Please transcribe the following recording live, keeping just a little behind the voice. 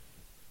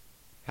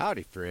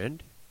Howdy,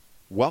 friend.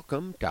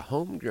 Welcome to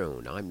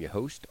Homegrown. I'm your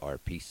host,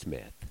 R.P.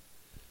 Smith.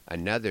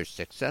 Another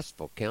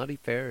successful county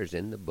fair is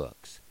in the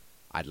books.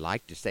 I'd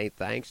like to say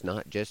thanks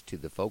not just to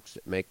the folks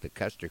that make the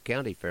Custer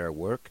County Fair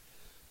work,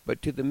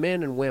 but to the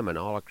men and women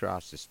all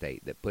across the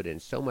state that put in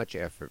so much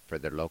effort for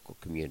their local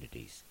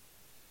communities.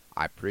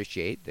 I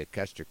appreciate the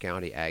Custer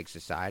County Ag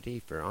Society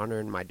for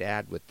honoring my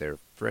dad with their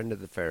Friend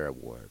of the Fair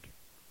award.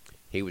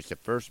 He was the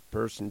first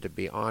person to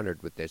be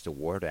honored with this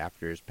award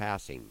after his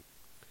passing.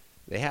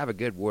 They have a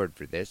good word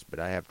for this, but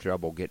I have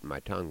trouble getting my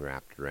tongue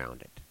wrapped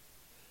around it.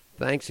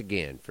 Thanks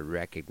again for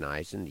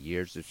recognizing the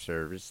years of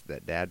service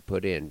that Dad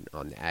put in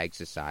on the Ag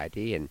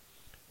Society and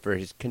for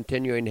his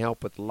continuing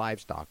help with the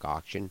livestock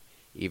auction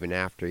even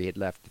after he had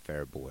left the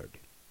fair board.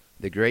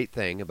 The great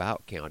thing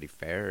about county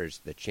fair is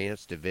the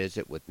chance to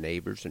visit with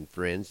neighbors and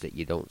friends that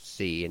you don't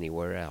see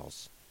anywhere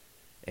else,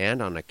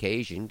 and on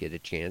occasion get a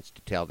chance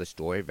to tell the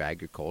story of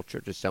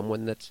agriculture to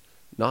someone that's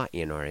not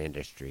in our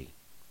industry.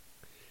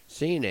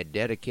 Seeing a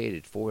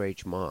dedicated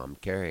 4-H mom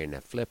carrying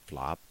a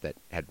flip-flop that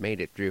had made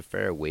it through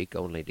Fair Week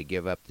only to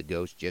give up the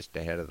ghost just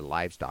ahead of the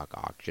livestock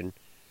auction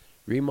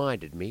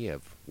reminded me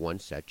of one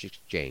such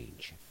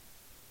exchange.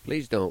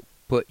 Please don't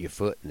put your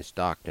foot in the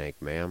stock tank,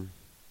 ma'am.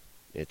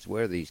 It's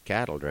where these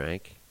cattle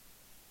drank.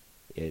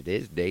 It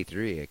is day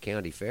 3 of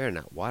county fair and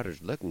that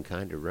water's looking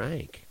kind of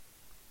rank.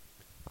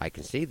 I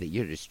can see that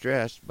you're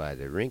distressed by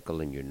the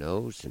wrinkle in your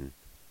nose, and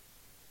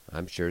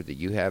I'm sure that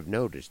you have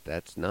noticed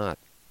that's not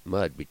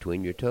mud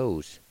between your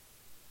toes.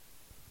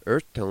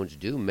 Earth tones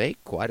do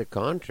make quite a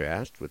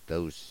contrast with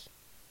those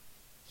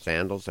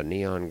sandals of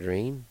neon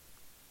green.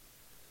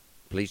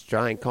 Please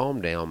try and calm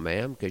down,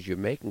 ma'am, 'cause you're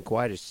making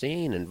quite a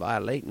scene and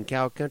violating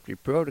cow country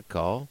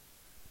protocol.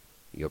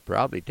 You'll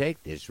probably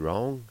take this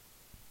wrong.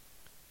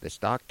 The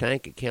stock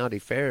tank at county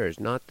fair is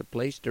not the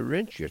place to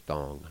wrench your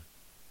thong.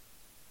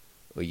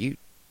 Will you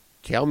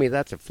tell me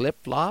that's a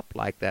flip-flop,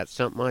 like that's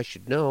something I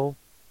should know?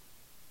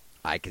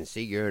 I can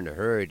see you're in a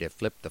hurry to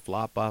flip the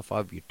flop off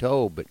of your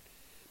toe, but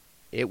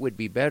it would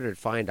be better to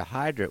find a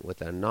hydrant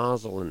with a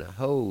nozzle and a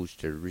hose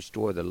to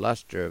restore the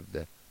luster of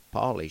the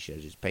polish that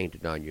is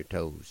painted on your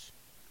toes.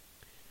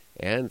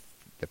 And if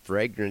the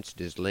fragrance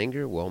does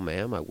linger, well,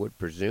 ma'am, I would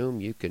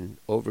presume you can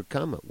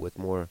overcome it with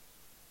more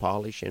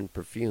polish and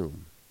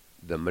perfume.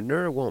 The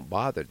manure won't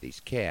bother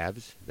these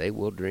calves. They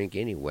will drink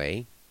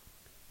anyway.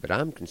 But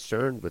I'm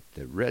concerned with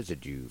the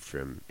residue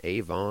from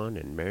Avon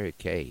and Mary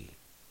Kay.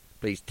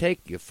 Please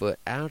take your foot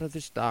out of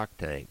the stock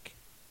tank,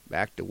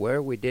 back to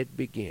where we did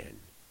begin.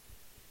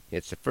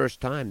 It's the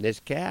first time this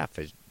calf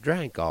has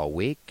drank all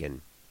week, and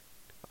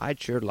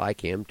I'd sure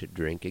like him to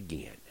drink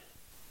again.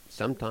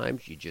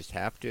 Sometimes you just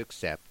have to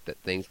accept that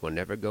things will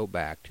never go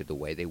back to the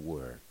way they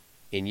were.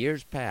 In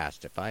years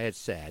past, if I had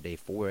said a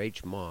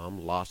 4-H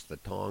mom lost the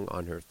tong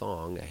on her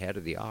thong ahead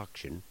of the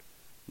auction,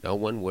 no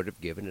one would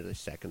have given it a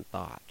second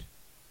thought.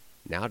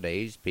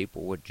 Nowadays,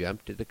 people would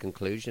jump to the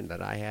conclusion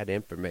that I had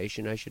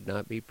information I should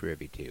not be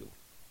privy to.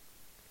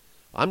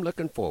 I'm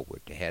looking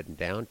forward to heading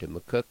down to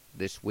McCook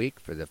this week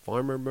for the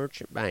Farmer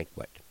Merchant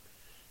Banquet.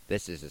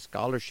 This is a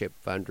scholarship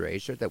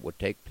fundraiser that will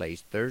take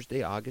place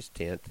Thursday, August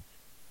 10th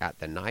at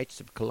the Knights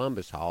of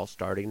Columbus Hall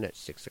starting at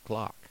 6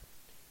 o'clock.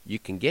 You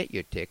can get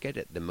your ticket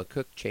at the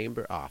McCook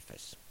Chamber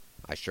office.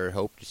 I sure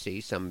hope to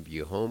see some of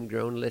you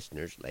homegrown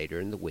listeners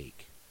later in the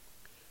week.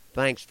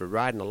 Thanks for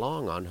riding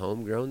along on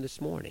Homegrown this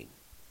morning.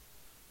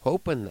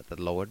 Hoping that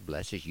the Lord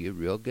blesses you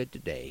real good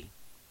today,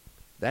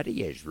 that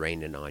He is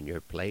raining on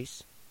your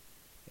place,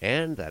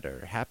 and that our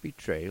happy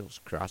trails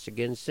cross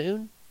again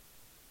soon.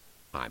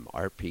 I'm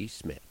R.P.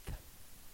 Smith.